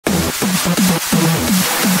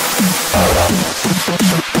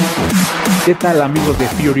¿Qué tal amigos de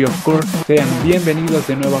Fury of Course? Sean bienvenidos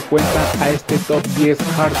de nueva cuenta a este top 10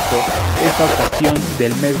 hardcore, esta ocasión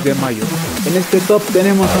del mes de mayo. En este top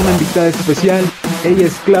tenemos a una invitada especial, ella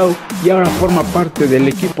es Clau y ahora forma parte del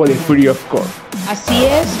equipo de Fury of Course. Así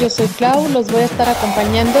es, yo soy Clau, los voy a estar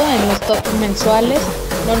acompañando en los tops mensuales.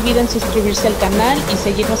 No olviden suscribirse al canal y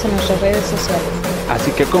seguirnos en nuestras redes sociales.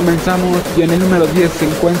 Así que comenzamos y en el número 10 se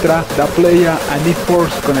encuentra Playah and Need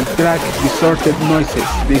Force con el track Disorted Noises,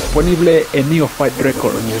 disponible en Neophyte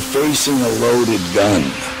Records. When you're facing a loaded gun,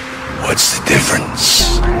 what's the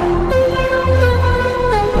difference?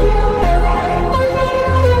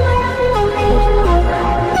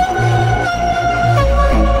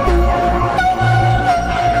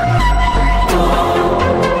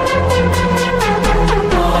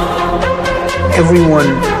 Everyone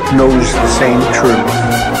knows the same truth,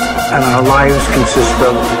 and our lives consist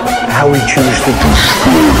of how we choose to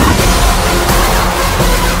describe.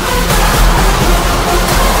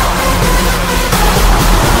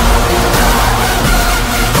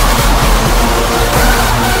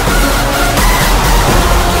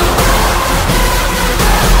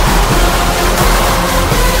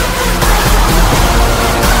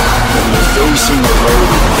 When you're facing a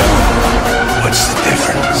loaded gun, what's the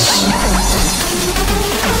difference?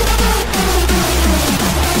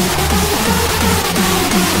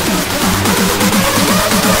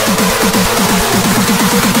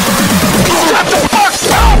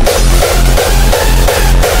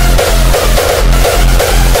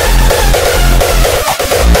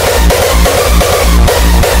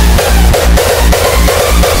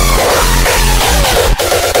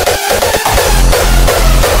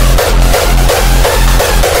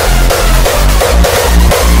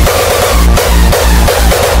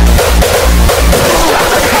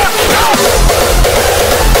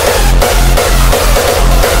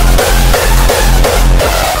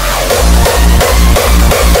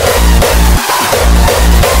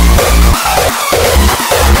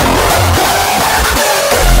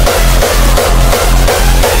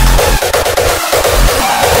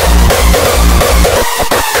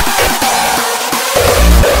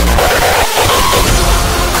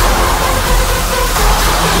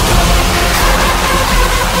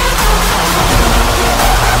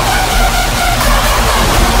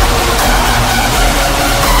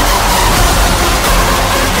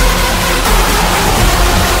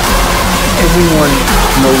 Everyone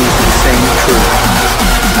knows the same truth,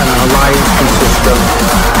 and our lives consist of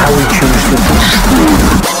how we choose to describe.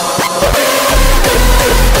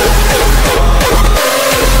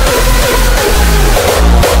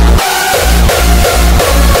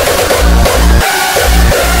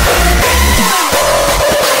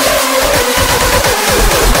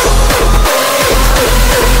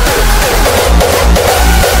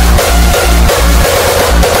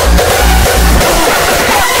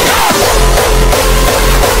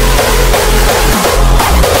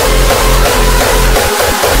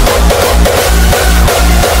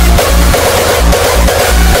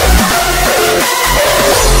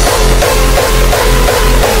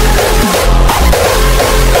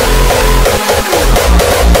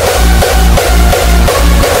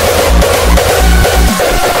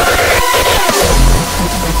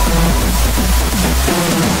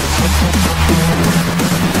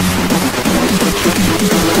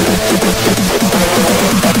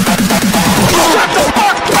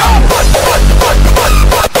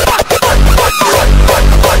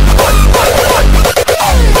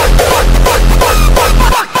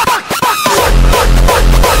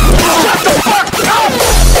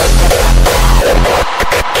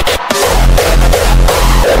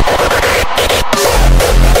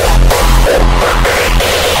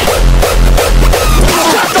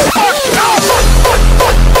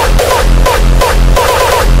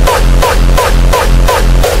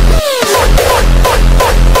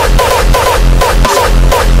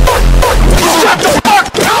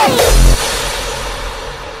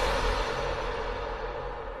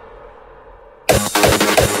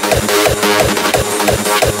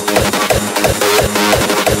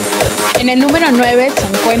 En el número 9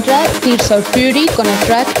 se encuentra Disorted Fury con el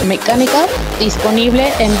track Mechanical,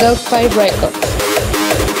 disponible en Dogfight Records.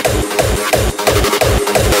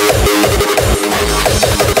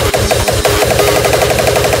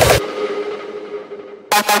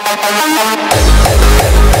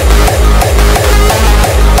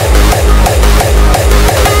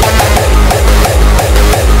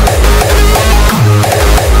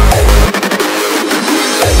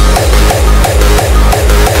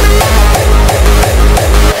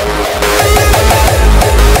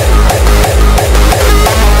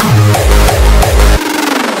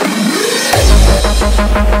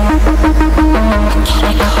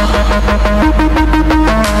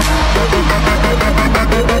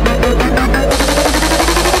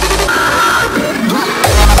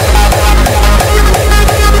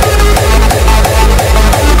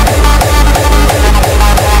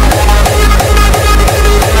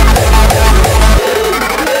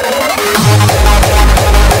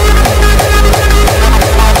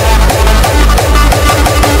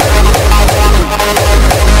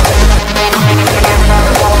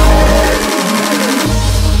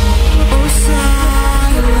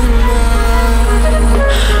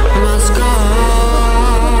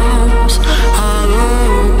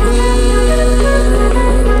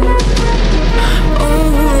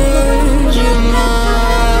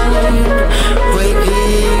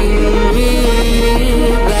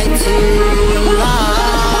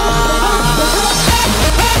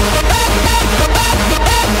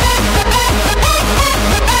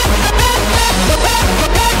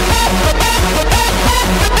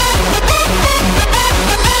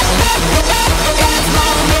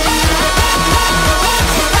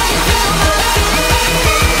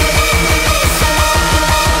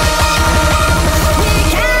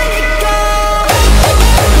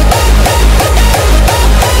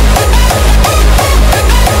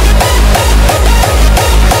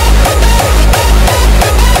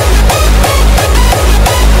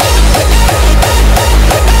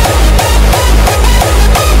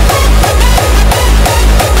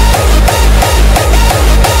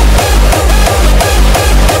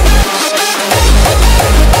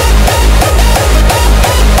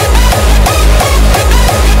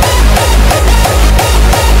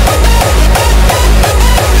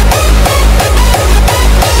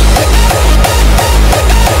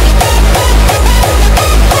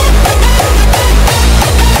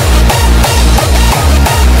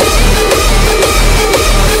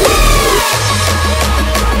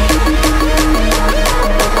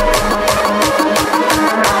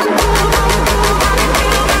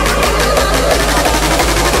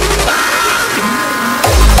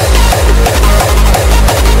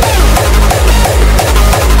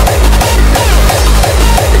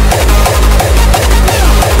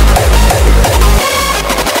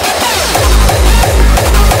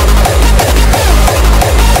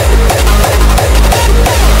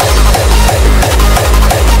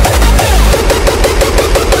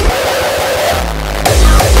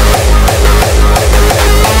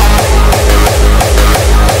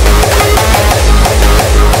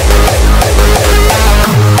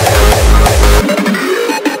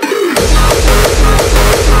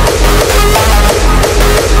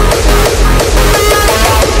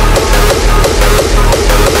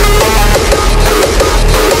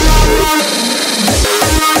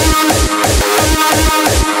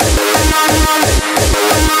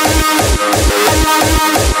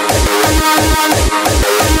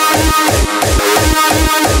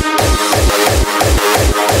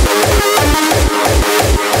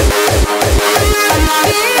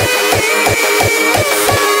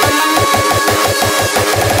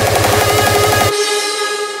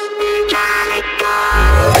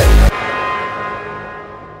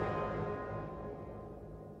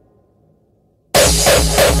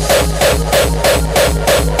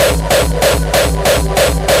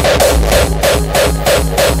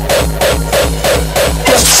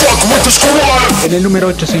 En el número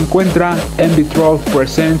 8 se encuentra N-Vitral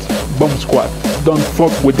presents BOMBSQUAD, Don't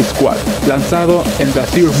Fuck With The Squad, lanzado en The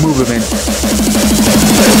Third Movement.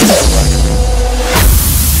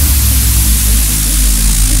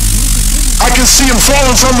 I can see him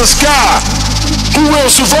falling from the sky. Who will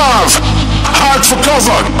survive? Hide for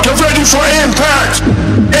cover. Get ready for impact.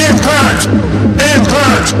 Impact.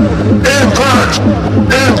 Impact. Impact.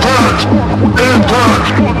 Impact.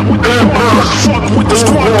 Impact. Impact. Fuck with the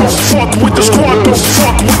squad. Don't fuck with the squad. Don't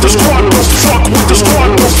fuck with the squad. Don't fuck with the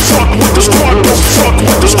squad. Don't fuck with the squad. Don't fuck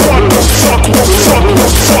with the squad. Don't fuck with the fuck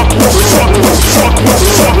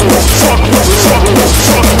with fuck with fuck with fuck with fuck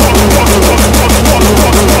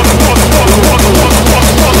with fuck with fuck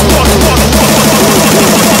with fuck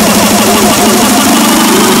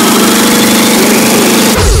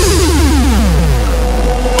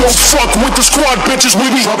Don't fuck with the squad, bitches, we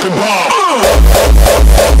be dropping bombs.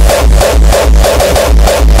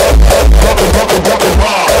 Dropping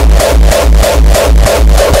bombs.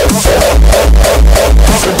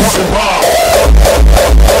 Dropping bombs.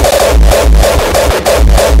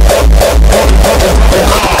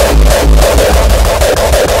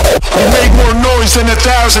 We make more noise than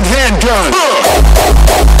 1,000 handguns.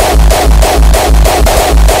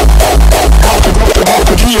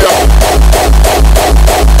 Yeah.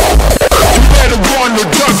 You better run or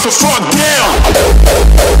duck the fuck down.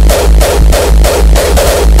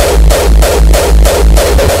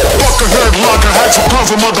 Fucker hurt locker, had for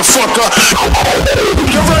cover, motherfucker.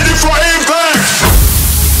 You ready for impact?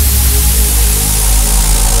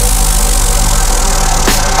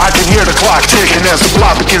 I can hear the clock ticking as the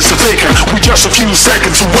block begins to thicken. We just a few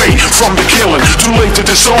seconds away from the killing. Too late to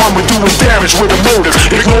disarm, we're doing damage with a motive.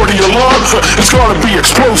 Ignore the alarm, it's gonna be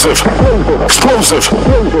explosive. Explosive.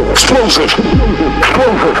 Explosive.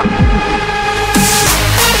 Explosive.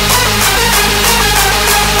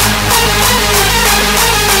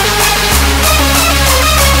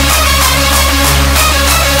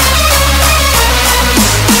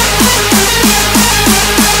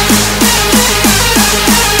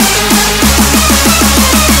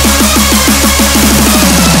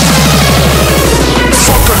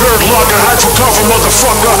 Locker, hide for cover,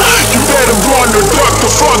 motherfucker. You better run or duck the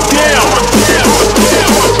fuck down.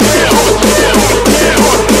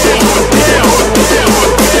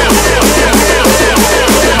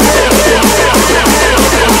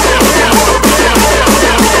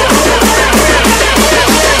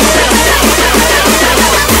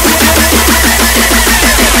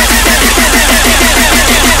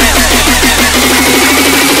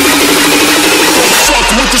 Fuck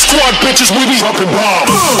with the squad, bitches, we be dropping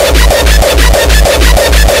bombs.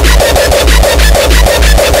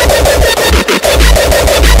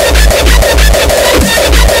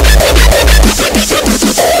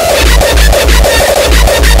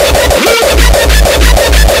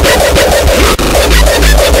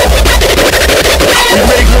 We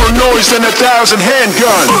make more noise than 1,000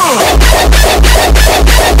 handguns.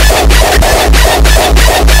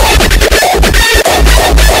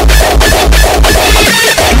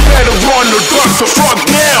 You better run or duck the fuck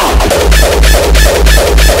down.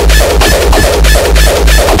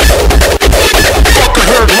 Fucker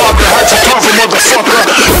hurt locker, had to cover, motherfucker.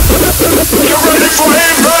 Get ready for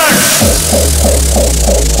impact.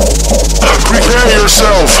 Prepare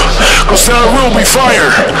yourself, cause there will be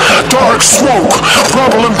fire, dark smoke,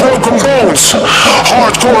 rubble and broken bones,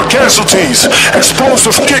 hardcore casualties,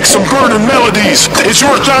 explosive kicks and burning melodies. It's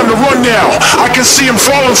your time to run now. I can see him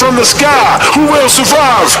falling from the sky. Who will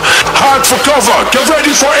survive? Hide for cover. Get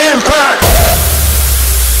ready for impact.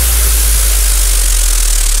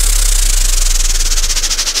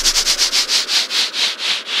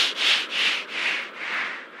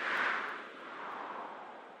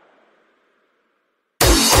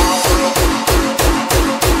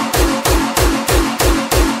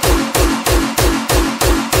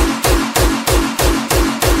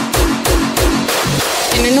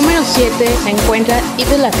 En el número 7 se encuentra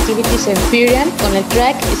Evil Activities en Furyan con el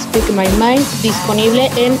track Speak My Mind,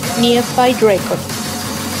 disponible en Neophyte Records.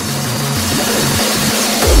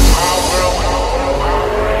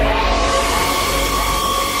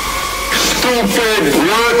 Stupid,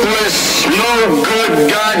 worthless, no good,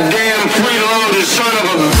 goddamn freeloader son of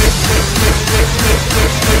a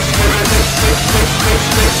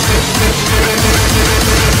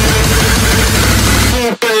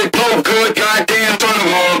stupid, no good, goddamn son of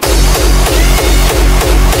a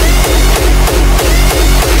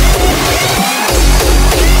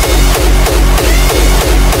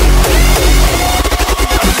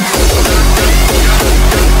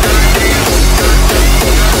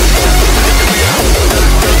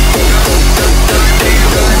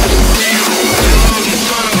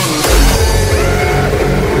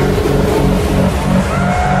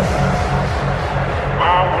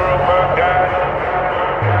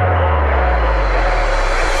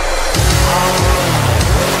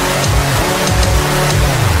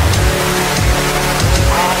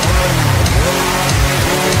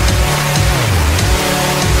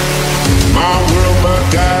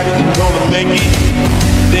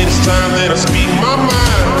time that I speak my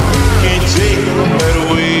mind. Can't take no better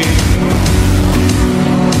way.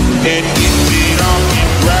 And if it all get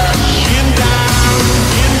crashing down,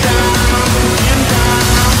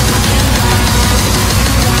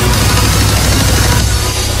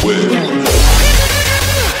 well.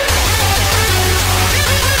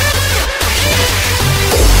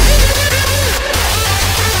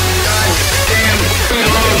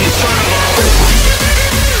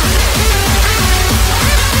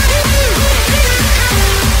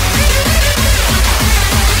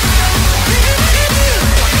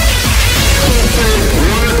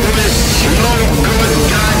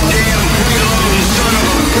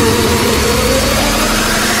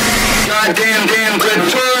 Damn good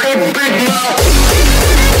turd, big mouth.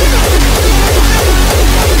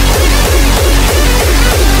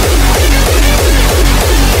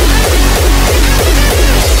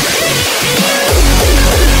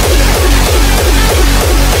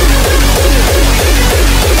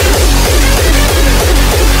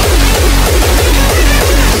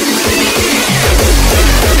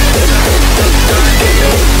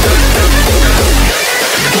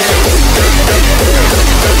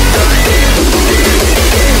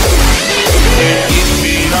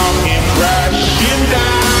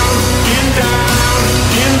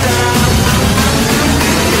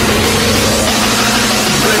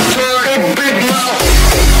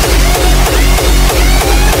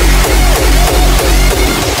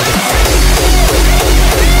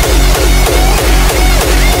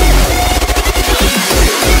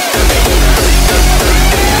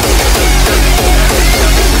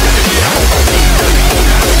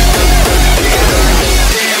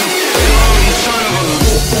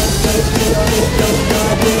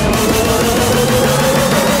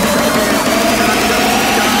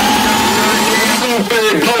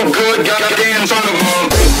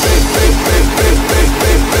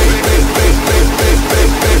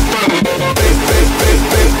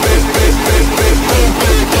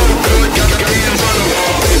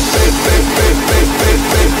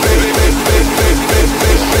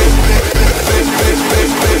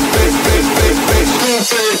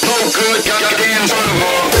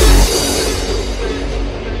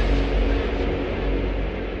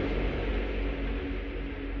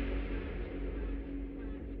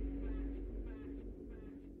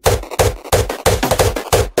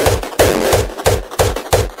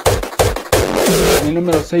 En el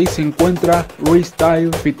número 6 se encuentra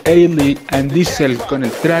Restyle with Alee and Diesel con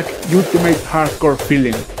el track Ultimate Hardcore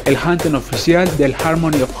Feeling, el Anthem oficial del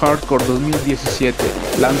Harmony of Hardcore 2017,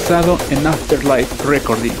 lanzado en Afterlife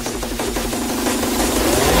Recordings.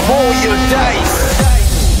 Roll your dice.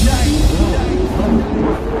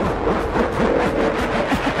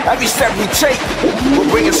 Every step we take will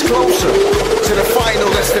bring us closer to the final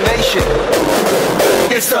destination.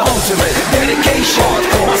 It's the ultimate dedication,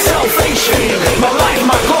 my salvation, my life,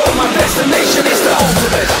 my goal, my destination. It's the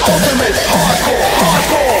ultimate hardcore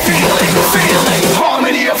feeling,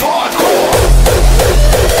 harmony of hardcore.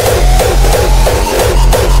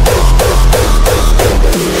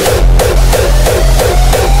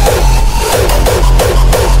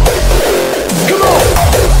 Come on!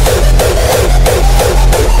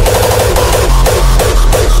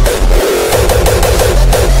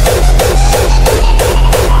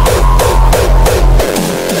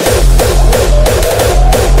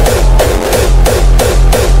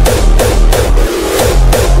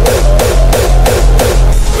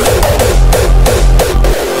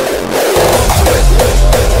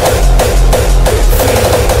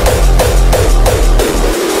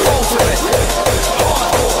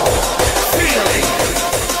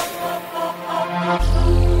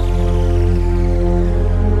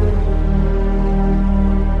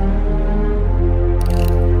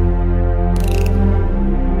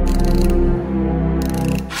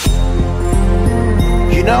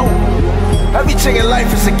 Everything in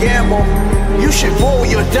life is a gamble. You should roll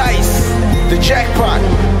your dice. The jackpot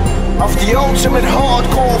of the ultimate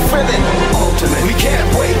hardcore feeling. Ultimate, we can't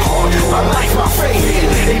wait. My life, my faith.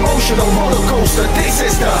 Emotional roller coaster. This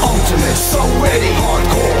is the ultimate. So ready.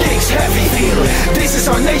 Hardcore, gigs heavy. This is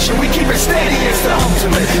our nation. We keep it steady. It's the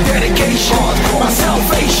ultimate dedication. My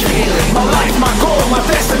salvation. My life, my goal, my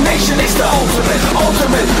destination. It's the ultimate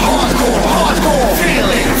hardcore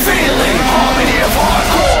feeling, harmony of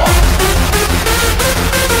hardcore.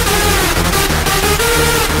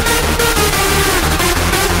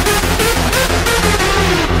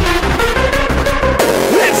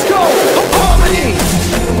 Let's go! Harmony!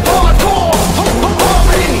 Hardcore!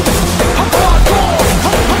 Harmony! Hardcore!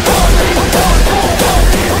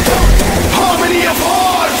 Harmony of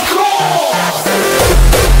hardcore!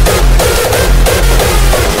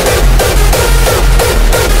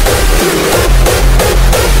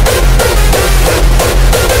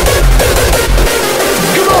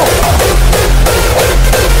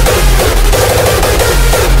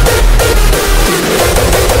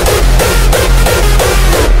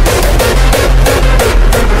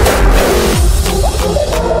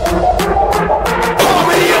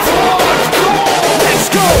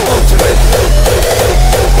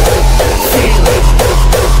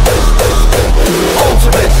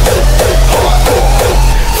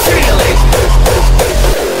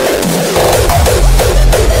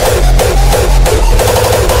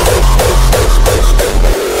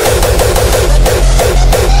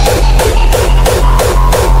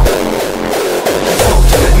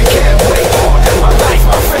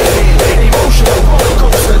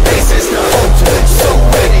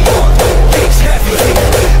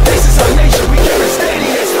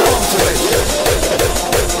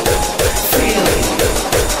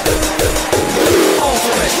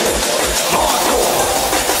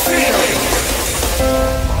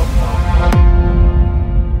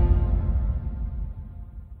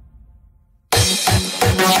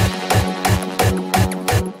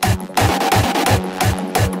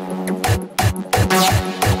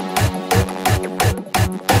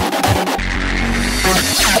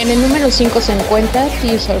 número 5 se encuentra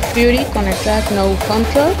Tears of Fury con el track No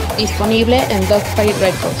Control, disponible en Dogfight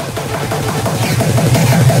Records.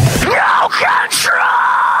 No control!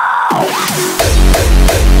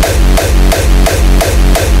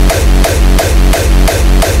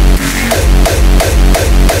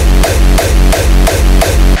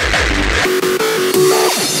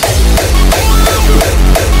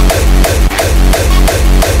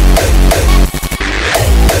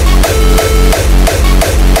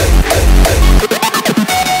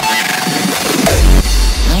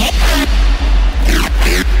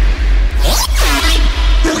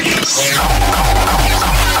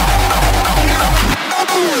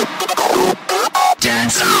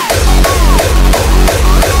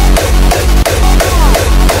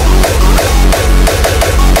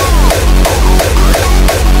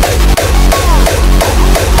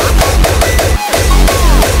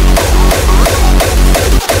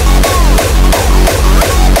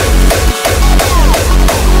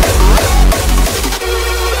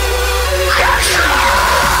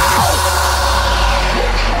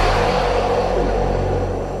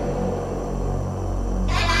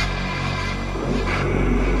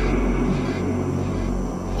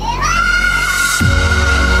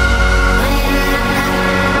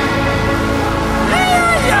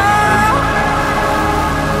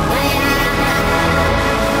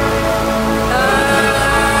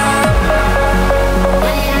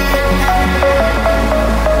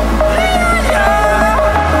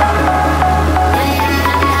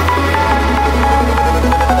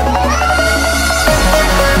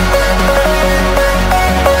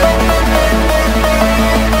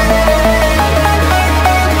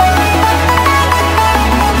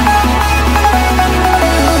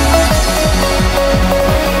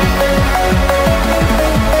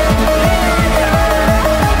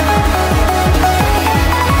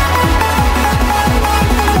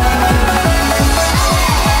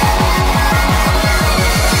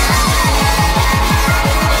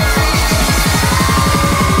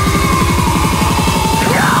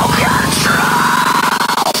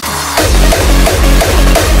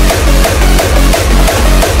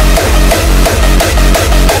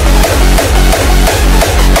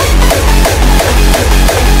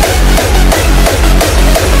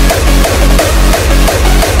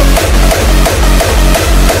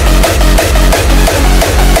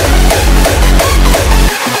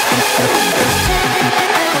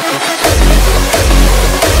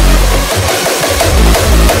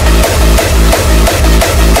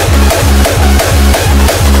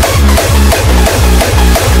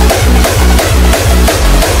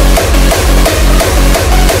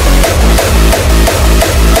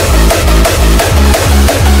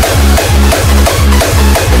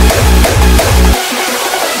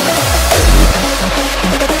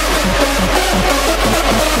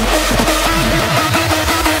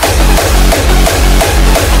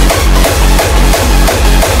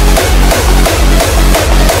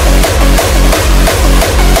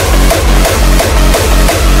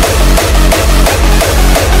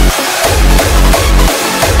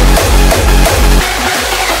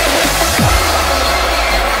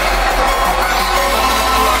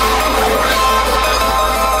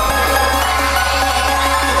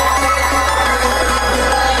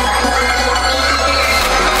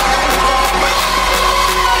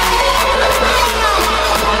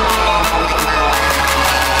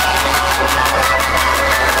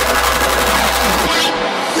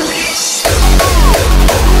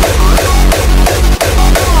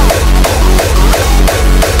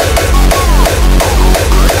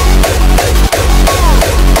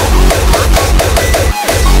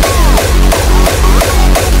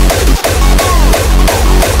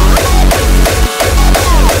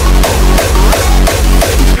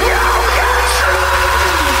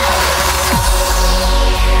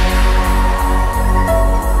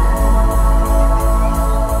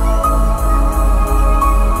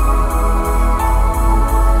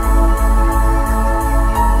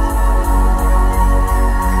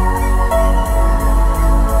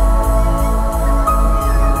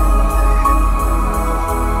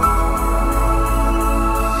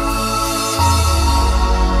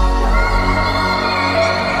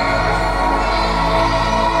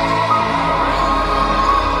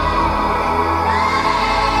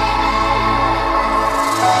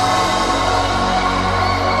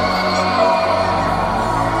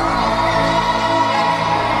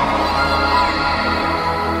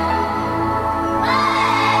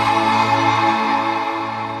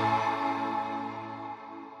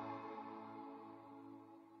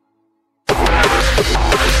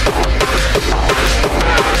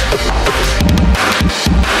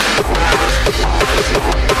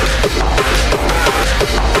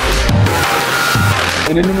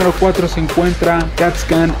 En el número 4 se encuentra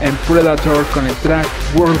Catscan en Predator con el track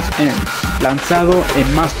World's End, lanzado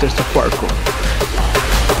en Masters of Hardcore.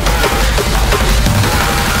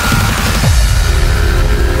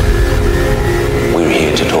 We're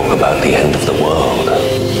here to talk about the end of the world.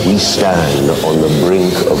 We stand on the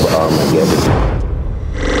brink of Armageddon.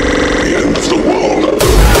 The end of the world.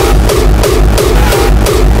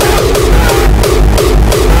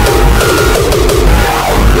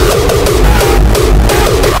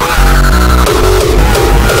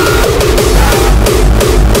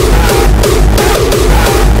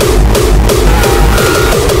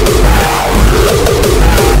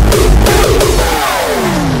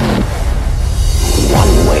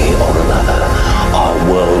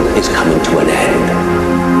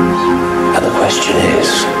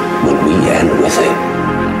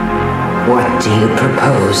 What do you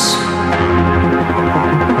propose?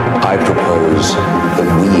 I propose that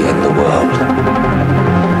we end the world,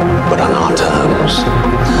 but on our terms,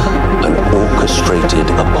 an orchestrated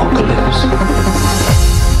apocalypse.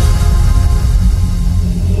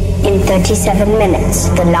 In 37 minutes,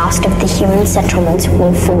 the last of the human settlements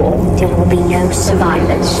will fall. There will be no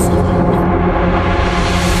survivors.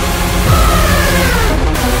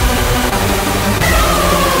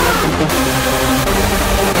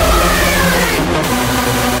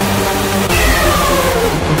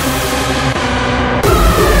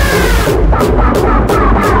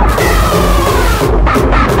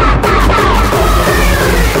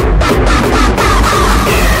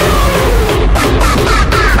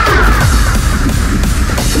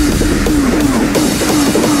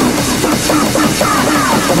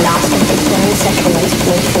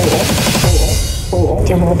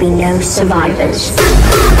 There will be no survivors.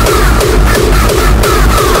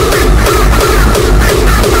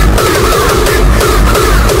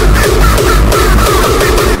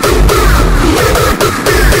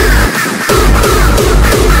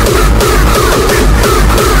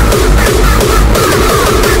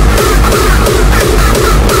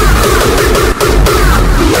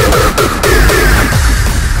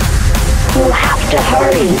 You'll have to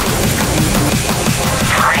hurry.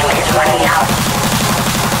 Time is running out.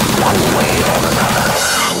 One way or another,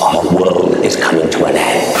 our world is coming to an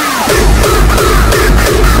end.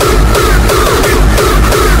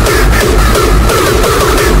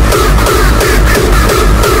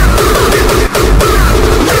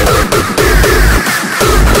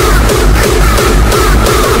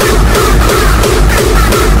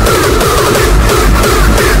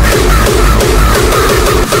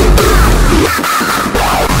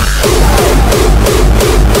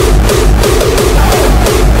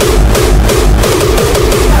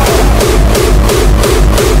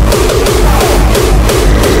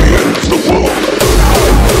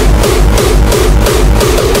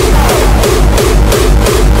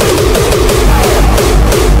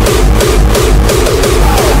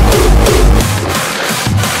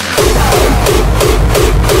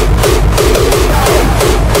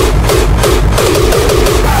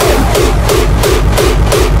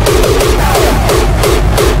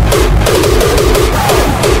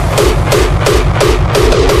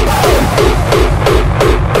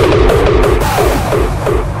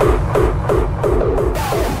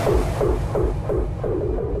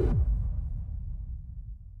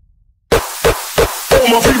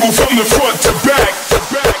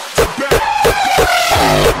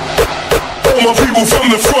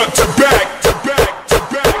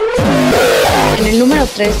 En el número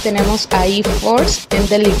 3 tenemos a E-Force en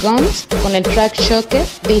Deadly Guns con el track Shocker,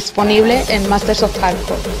 disponible en Masters of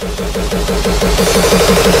Hardcore.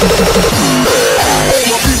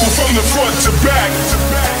 From the front to back.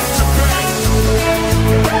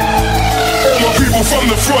 All my people from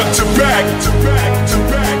the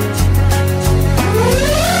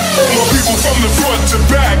front to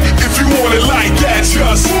back. If you want it like that,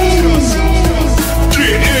 just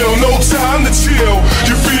get ill, no time to chill.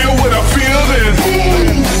 You feel what I feel then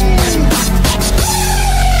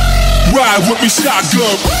ride with me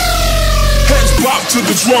shotgun. Heads bop to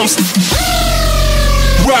the drums.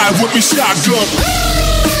 Ride with me shotgun.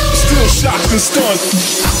 Still shocked and stunned.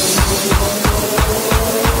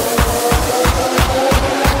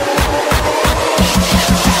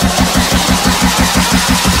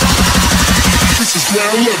 This is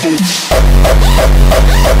ground level.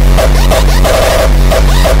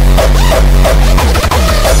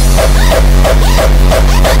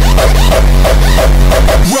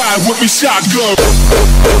 Ride with me shotgun.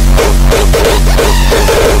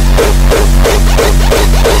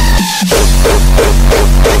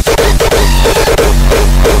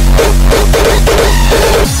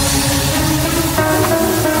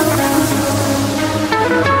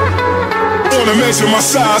 my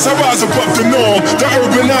size, I rise above the norm. The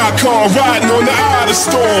urban icon, riding on the eye of the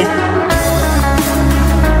storm.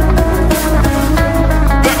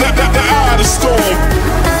 The eye of the storm.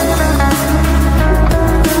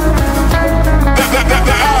 The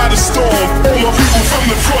eye of the storm. All my people from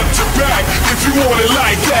the front to back. If you want it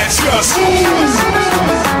like that, just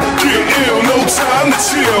get ill, no time to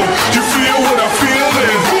chill. You feel what I feel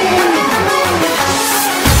and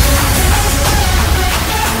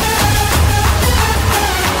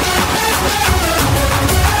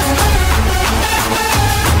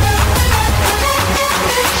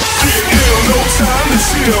no time to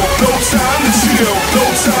chill, no time to chill, no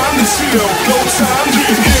time to chill, no time to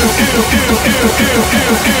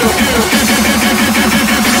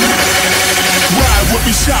ride with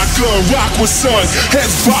me shotgun, rock with sun,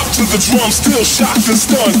 heads bop to the drum, still shocked and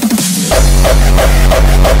stunned.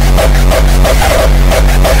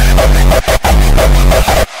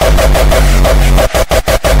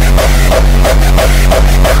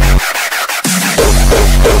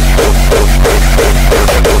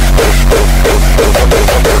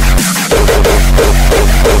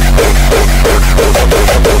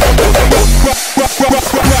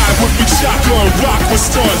 Ride with me shotgun, rock with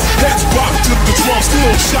stun, heads bop to the drum,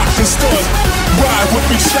 still shocked and stunned. Ride with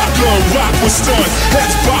me shotgun, rock with stun,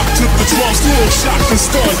 heads bop to the drum, still shocked and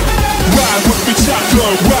stunned. Ride with me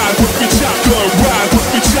shotgun, ride with me shotgun, ride with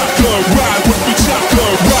me shotgun, ride with me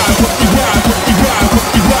shotgun, ride with me, ride with me, ride with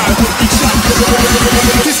me, ride with me shotgun.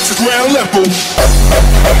 This is ground level.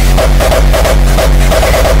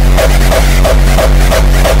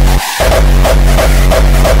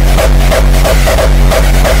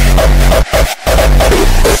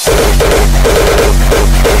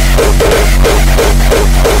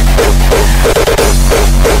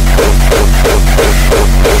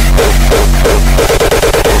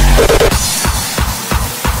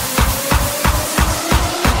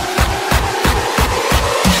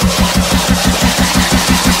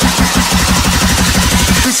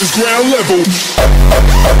 This is ground level.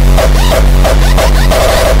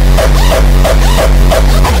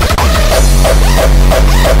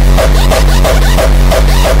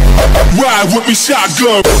 Ride with me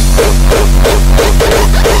shotgun.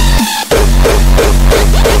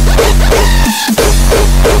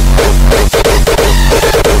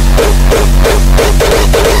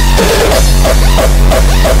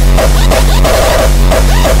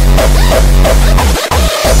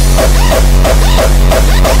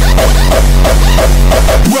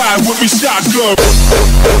 Ride with me shotgun.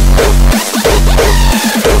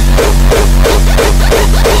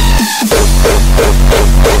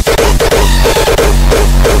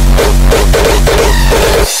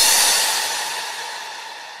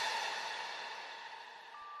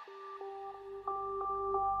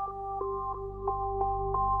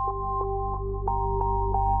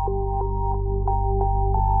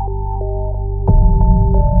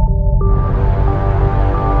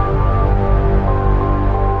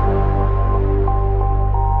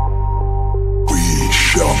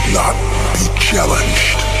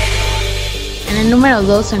 En el número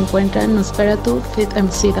 2 se encuentran Nosferatu feat.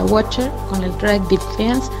 MC The Watcher con el track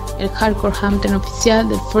Defense, el hardcore anthem oficial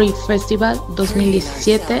del Free Festival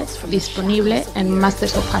 2017, disponible en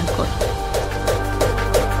Masters of Hardcore.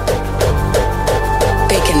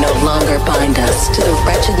 They can no longer bind us to the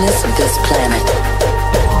wretchedness of this planet.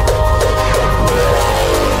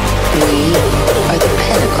 We are the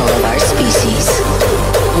pinnacle of our species.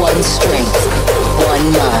 One strength,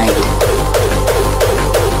 one mind.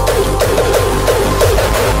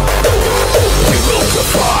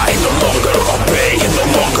 No longer obey, no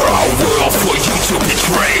longer our will for you to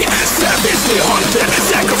betray. Savagely hunted,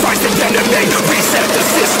 sacrifice the enemy, reset the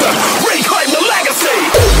system, reclaim the legacy.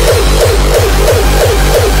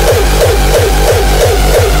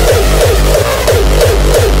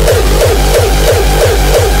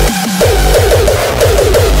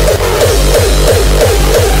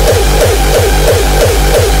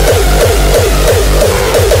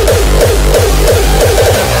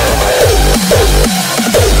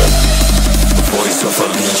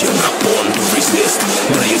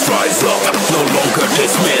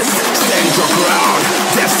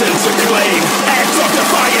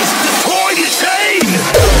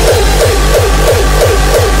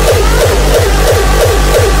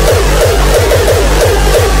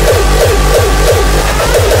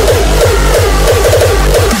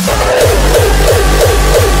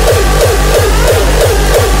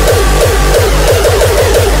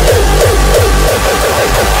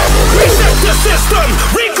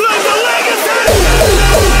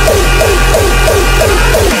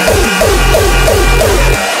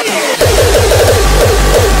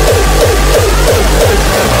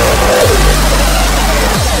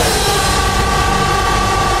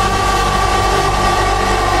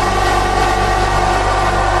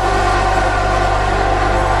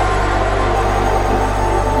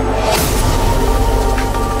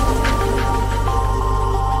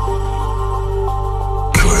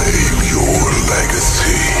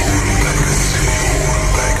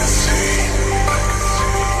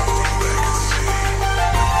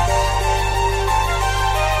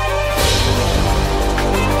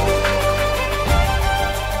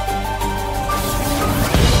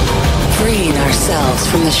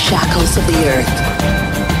 us from the shackles of the earth.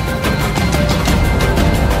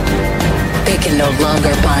 They can no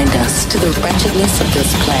longer bind us to the wretchedness of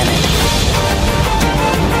this planet.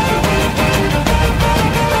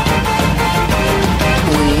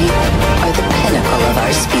 We are the pinnacle of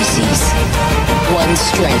our species. One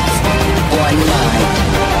strength, one mind.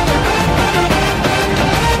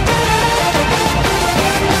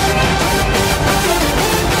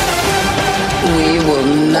 We will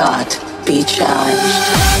not be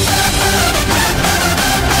challenged.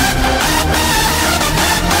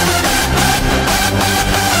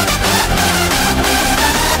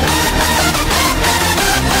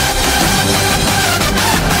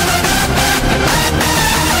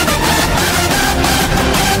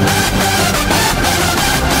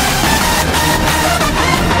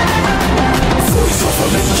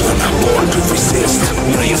 Born to resist,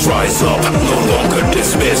 please rise up, no longer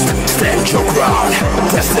dismissed. Stand your ground,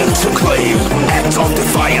 destined to claim. Act of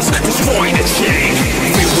defiance, destroy the chain.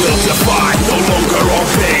 We will defy, no longer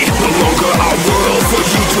obey. No longer our world for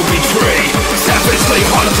you to betray. Savagely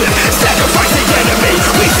hunted, sacrifice the enemy.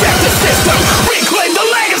 We set the system, reclaim the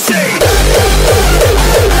legacy.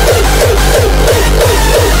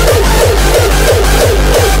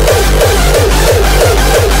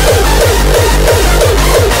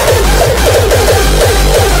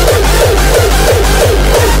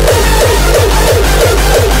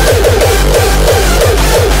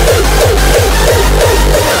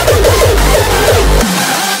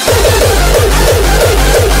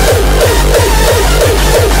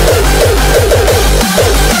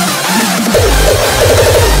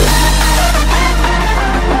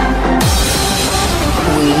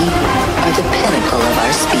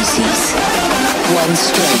 One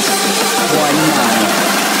strength, one mind.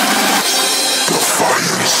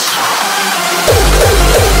 Defiance.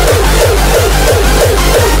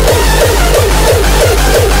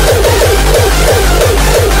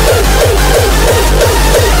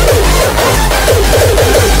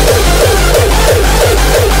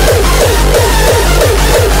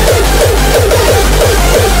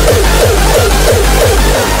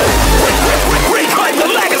 Reclaim the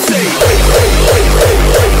legacy.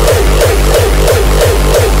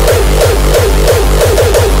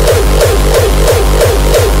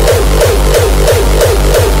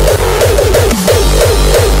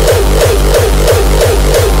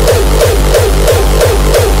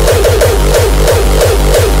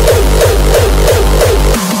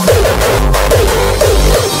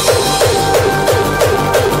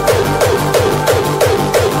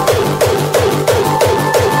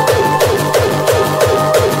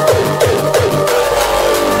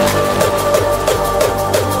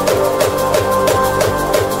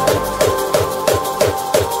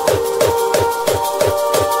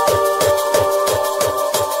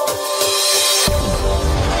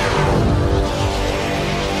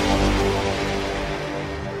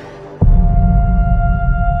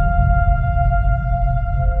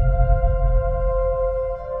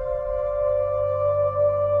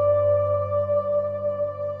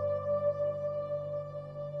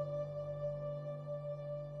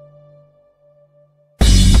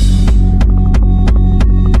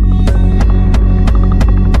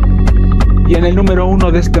 Y en el número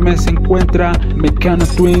 1 de este mes se encuentra Mechano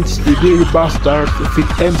Twins y Dirty Bastard feat.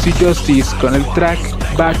 MC Justice con el track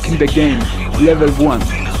Back in the Game Level 1,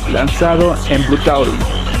 lanzado en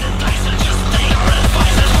Brutality.